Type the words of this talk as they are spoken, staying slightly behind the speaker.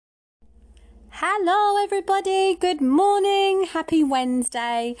Hello everybody, good morning, happy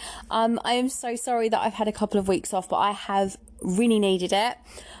Wednesday. I am so sorry that I've had a couple of weeks off, but I have really needed it.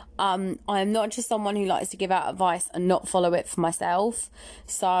 I am not just someone who likes to give out advice and not follow it for myself.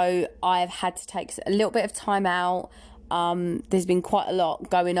 So I've had to take a little bit of time out. There's been quite a lot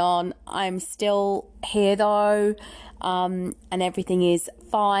going on. I'm still here though, and everything is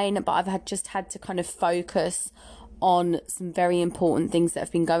fine, but I've just had to kind of focus on some very important things that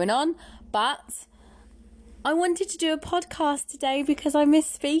have been going on. But I wanted to do a podcast today because I miss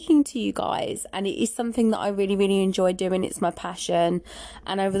speaking to you guys, and it is something that I really, really enjoy doing. It's my passion.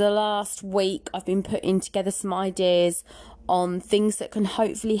 And over the last week, I've been putting together some ideas on things that can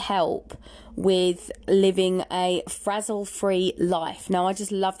hopefully help with living a frazzle-free life. Now, I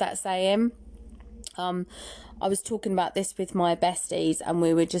just love that saying. I was talking about this with my besties, and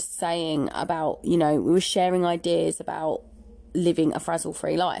we were just saying about, we were sharing ideas about living a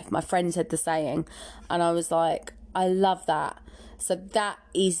frazzle-free life. My friend said the saying, and I was like, I love that. So that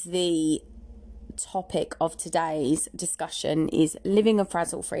is the topic of today's discussion, is living a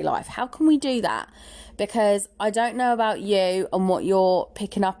frazzle-free life. How can we do that? Because I don't know about you and what you're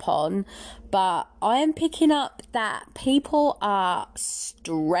picking up on, but I am picking up that people are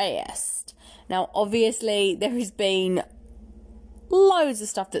stressed. Now, obviously, there has been loads of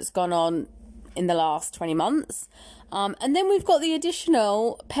stuff that's gone on in the last 20 months. And then we've got the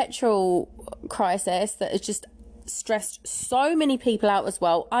additional petrol crisis that has just stressed so many people out as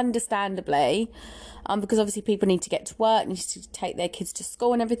well, understandably, because obviously people need to get to work, need to take their kids to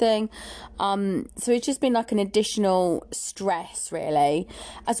school and everything. So it's just been like an additional stress, really,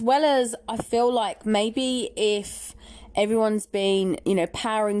 as well as I feel like maybe if everyone's been,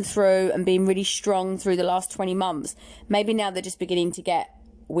 powering through and being really strong through the last 20 months, maybe now they're just beginning to get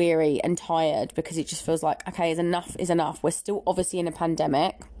weary and tired, because it just feels like, okay, enough is enough. We're still obviously in a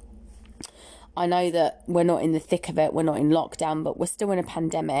pandemic. I know that we're not in the thick of it, we're not in lockdown, but we're still in a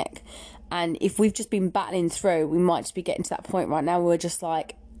pandemic. And if we've just been battling through, we might just be getting to that point right now where we're just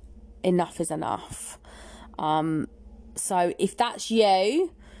like, enough is enough. So if that's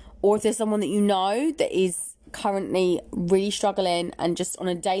you, or if there's someone that you know that is currently really struggling and just on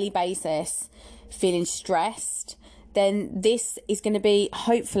a daily basis feeling stressed, then this is going to be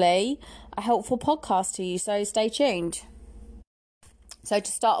hopefully a helpful podcast to you. So stay tuned. So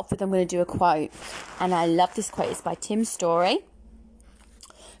to start off with, I'm going to do a quote, and I love this quote. It's by Tim Storey.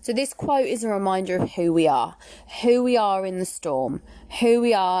 So this quote is a reminder of who we are in the storm, who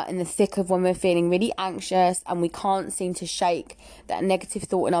we are in the thick of when we're feeling really anxious and we can't seem to shake that negative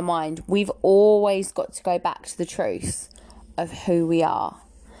thought in our mind. We've always got to go back to the truth of who we are.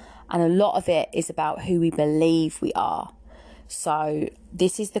 And a lot of it is about who we believe we are. So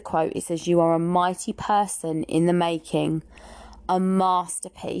this is the quote. It says, "You are a mighty person in the making, a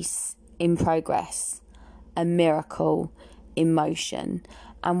masterpiece in progress, a miracle in motion."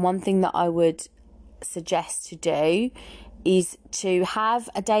 And one thing that I would suggest to do is to have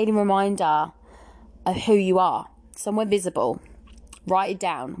a daily reminder of who you are, somewhere visible. Write it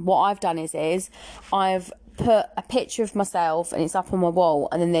down. What I've done is I've put a picture of myself and it's up on my wall,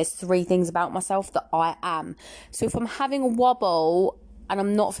 and then there's 3 things about myself that I am. So if I'm having a wobble and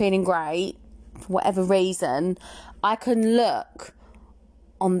I'm not feeling great for whatever reason, I can look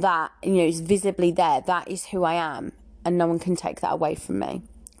on that, it's visibly there. That is who I am, and no one can take that away from me,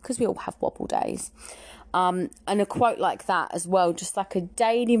 because we all have wobble days. And a quote like that as well, just like a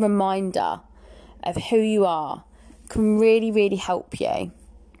daily reminder of who you are, can really, really help you.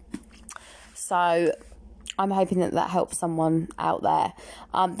 So I'm hoping that helps someone out there.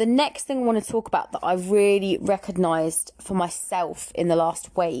 The next thing I want to talk about that I've really recognised for myself in the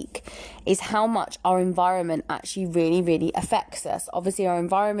last week is how much our environment actually really, really affects us. Obviously, our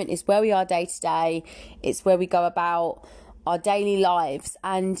environment is where we are day to day. It's where we go about our daily lives.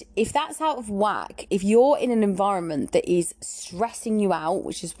 And if that's out of whack, if you're in an environment that is stressing you out,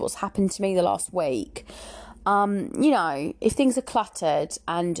 which is what's happened to me the last week, if things are cluttered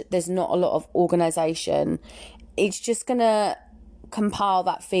and there's not a lot of organisation, it's just going to compile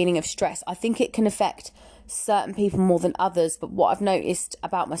that feeling of stress. I think it can affect certain people more than others, but what I've noticed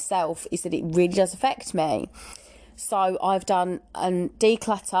about myself is that it really does affect me. So I've done a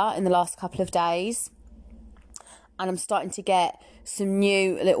declutter in the last couple of days, and I'm starting to get some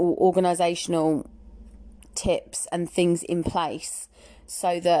new little organisational tips and things in place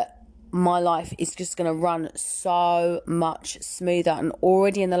so that my life is just going to run so much smoother. And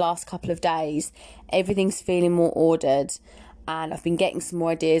already in the last couple of days, everything's feeling more ordered, and I've been getting some more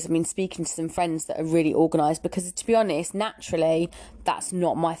ideas. I've been speaking to some friends that are really organised, because to be honest, naturally, that's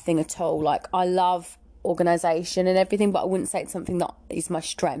not my thing at all. Like, I love organisation and everything, but I wouldn't say it's something that is my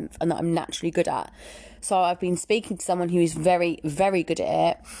strength and that I'm naturally good at. So I've been speaking to someone who is very, very good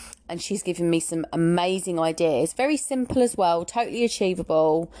at it, and she's given me some amazing ideas. Very simple as well, totally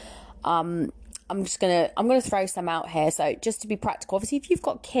achievable. I'm gonna throw some out here. So just to be practical, obviously, if you've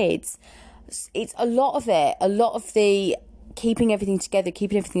got kids, it's a lot of the keeping everything together,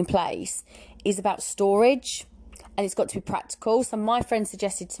 keeping everything in place is about storage, and it's got to be practical. So my friend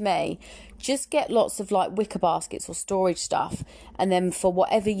suggested to me, just get lots of like wicker baskets or storage stuff, and then for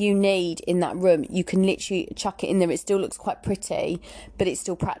whatever you need in that room, you can literally chuck it in there. It still looks quite pretty, but it's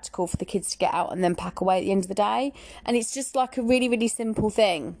still practical for the kids to get out and then pack away at the end of the day. And it's just like a really, really simple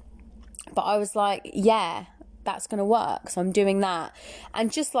thing. But I was like, yeah, that's going to work. So I'm doing that.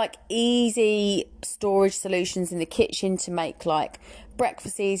 And just like easy storage solutions in the kitchen to make like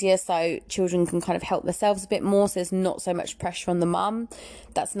breakfast easier, so children can kind of help themselves a bit more, so there's not so much pressure on the mum.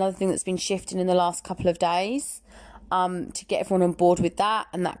 That's another thing that's been shifting in the last couple of days, to get everyone on board with that,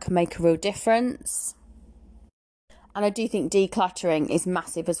 and that can make a real difference. And I do think decluttering is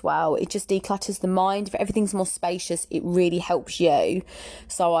massive as well. It just declutters the mind. If everything's more spacious, it really helps you.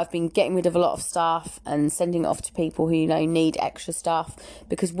 So I've been getting rid of a lot of stuff and sending it off to people who, need extra stuff,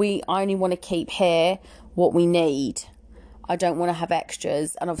 because I only want to keep here what we need. I don't want to have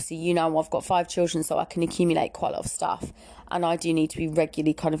extras. And obviously, I've got 5 children, so I can accumulate quite a lot of stuff. And I do need to be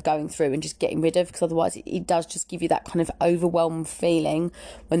regularly kind of going through and just getting rid of, because otherwise it does just give you that kind of overwhelmed feeling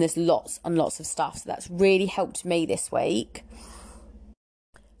when there's lots and lots of stuff. So that's really helped me this week.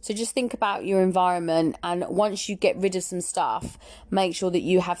 So just think about your environment, and once you get rid of some stuff, make sure that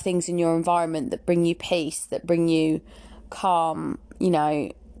you have things in your environment that bring you peace, that bring you calm,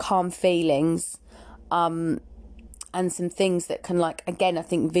 calm feelings, and some things that can, like, again, I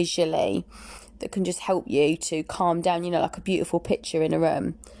think visually, that can just help you to calm down, like a beautiful picture in a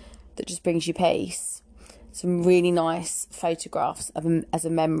room that just brings you peace. Some really nice photographs as a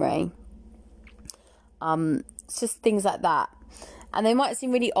memory. It's just things like that. And they might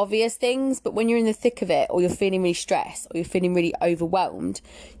seem really obvious things, but when you're in the thick of it, or you're feeling really stressed, or you're feeling really overwhelmed,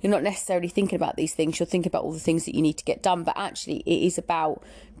 you're not necessarily thinking about these things. You're thinking about all the things that you need to get done. But actually, it is about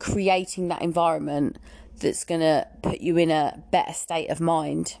creating that environment that's going to put you in a better state of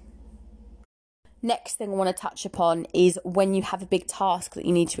mind. Next thing I want to touch upon is when you have a big task that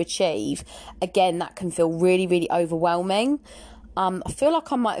you need to achieve. Again, that can feel really, really overwhelming. I feel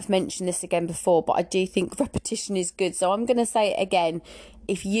like I might have mentioned this again before, but I do think repetition is good. So I'm going to say it again.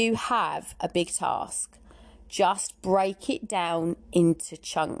 If you have a big task, just break it down into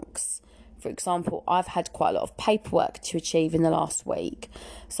chunks. For example, I've had quite a lot of paperwork to achieve in the last week.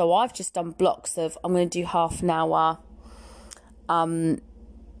 So I've just done blocks of, I'm going to do half an hour, and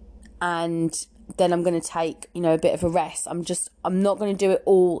then I'm going to take, a bit of a rest. I'm not going to do it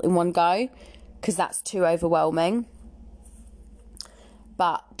all in one go, because that's too overwhelming.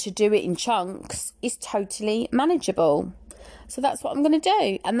 But to do it in chunks is totally manageable. So that's what I'm going to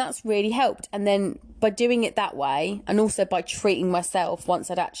do. And that's really helped. And then by doing it that way, and also by treating myself once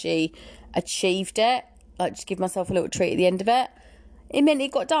I'd actually achieved it, like just give myself a little treat at the end of it, it meant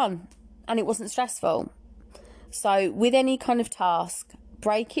it got done and it wasn't stressful. So with any kind of task,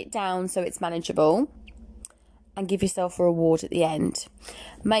 break it down so it's manageable, and give yourself a reward at the end.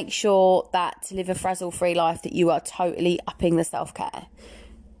 Make sure that to live a frazzle-free life, that you are totally upping the self-care.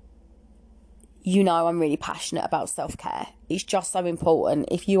 I'm really passionate about self-care. It's just so important.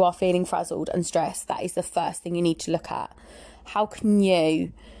 If you are feeling frazzled and stressed, that is the first thing you need to look at. How can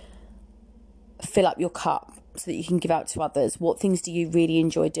you fill up your cup so that you can give out to others? What things do you really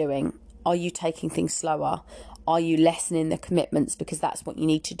enjoy doing? Are you taking things slower? Are you lessening the commitments? Because that's what you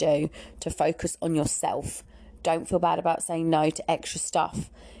need to do to focus on yourself. Don't feel bad about saying no to extra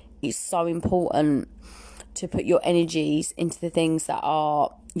stuff. It's so important to put your energies into the things that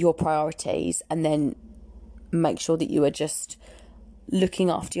are your priorities, and then make sure that you are just looking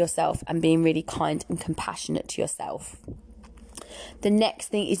after yourself and being really kind and compassionate to yourself. The next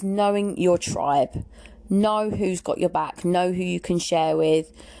thing is knowing your tribe. Know who's got your back. Know who you can share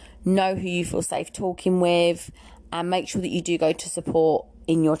with. Know who you feel safe talking with, and make sure that you do go to support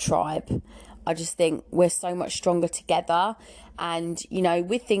in your tribe. I just think we're so much stronger together. And,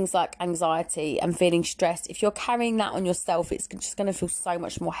 with things like anxiety and feeling stressed, if you're carrying that on yourself, it's just going to feel so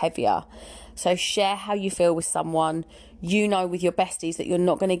much more heavier. So share how you feel with someone. With your besties, that you're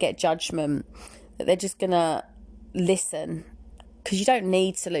not going to get judgment, that they're just going to listen. Because you don't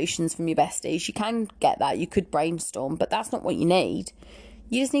need solutions from your besties. You can get that. You could brainstorm, but that's not what you need.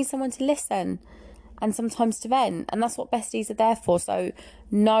 You just need someone to listen and sometimes to vent. And that's what besties are there for. So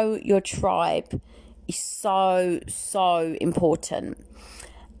know your tribe is so, so important.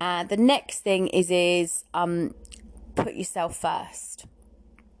 And the next thing is put yourself first.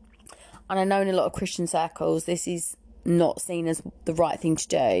 And I know in a lot of Christian circles, this is not seen as the right thing to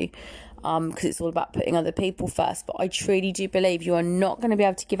do, because it's all about putting other people first. But I truly do believe you are not going to be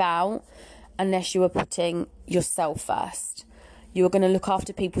able to give out unless you are putting yourself first. You are going to look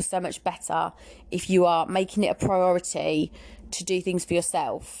after people so much better if you are making it a priority to do things for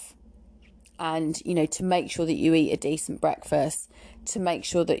yourself. And, to make sure that you eat a decent breakfast, to make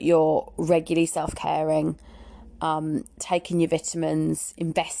sure that you're regularly self-caring, taking your vitamins,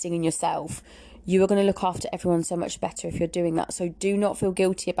 investing in yourself. You are going to look after everyone so much better if you're doing that. So do not feel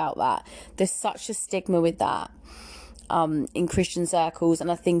guilty about that. There's such a stigma with that in Christian circles,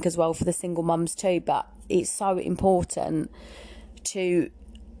 and I think as well for the single mums too. But it's so important to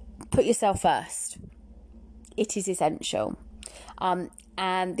put yourself first. It is essential.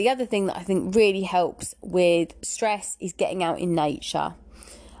 And the other thing that I think really helps with stress is getting out in nature.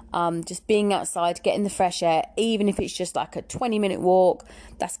 Just being outside, getting the fresh air, even if it's just like a 20-minute walk,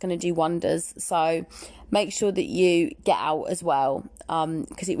 that's going to do wonders. So make sure that you get out as well,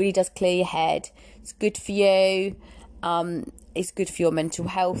 because it really does clear your head. It's good for you. It's good for your mental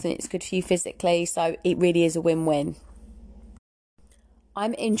health, and it's good for you physically. So it really is a win-win.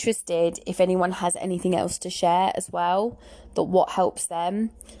 I'm interested if anyone has anything else to share as well, that what helps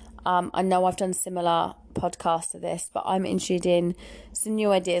them. I know I've done similar podcasts to this, but I'm interested in some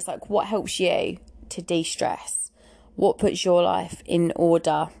new ideas, like what helps you to de-stress, what puts your life in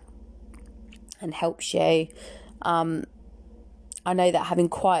order and helps you. I know that having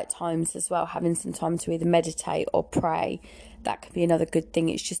quiet times as well, having some time to either meditate or pray, that could be another good thing.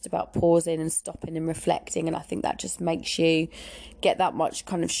 It's just about pausing and stopping and reflecting, and I think that just makes you get that much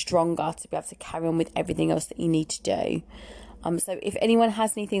kind of stronger to be able to carry on with everything else that you need to do. So if anyone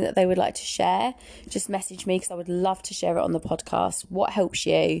has anything that they would like to share, just message me, because I would love to share it on the podcast. What helps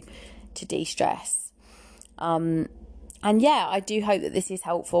you to de-stress? And yeah, I do hope that this is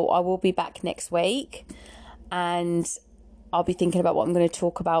helpful. I will be back next week, and I'll be thinking about what I'm going to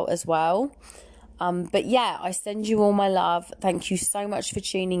talk about as well. But yeah, I send you all my love. Thank you so much for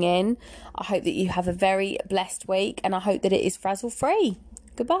tuning in. I hope that you have a very blessed week, and I hope that it is frazzle free.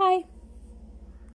 Goodbye.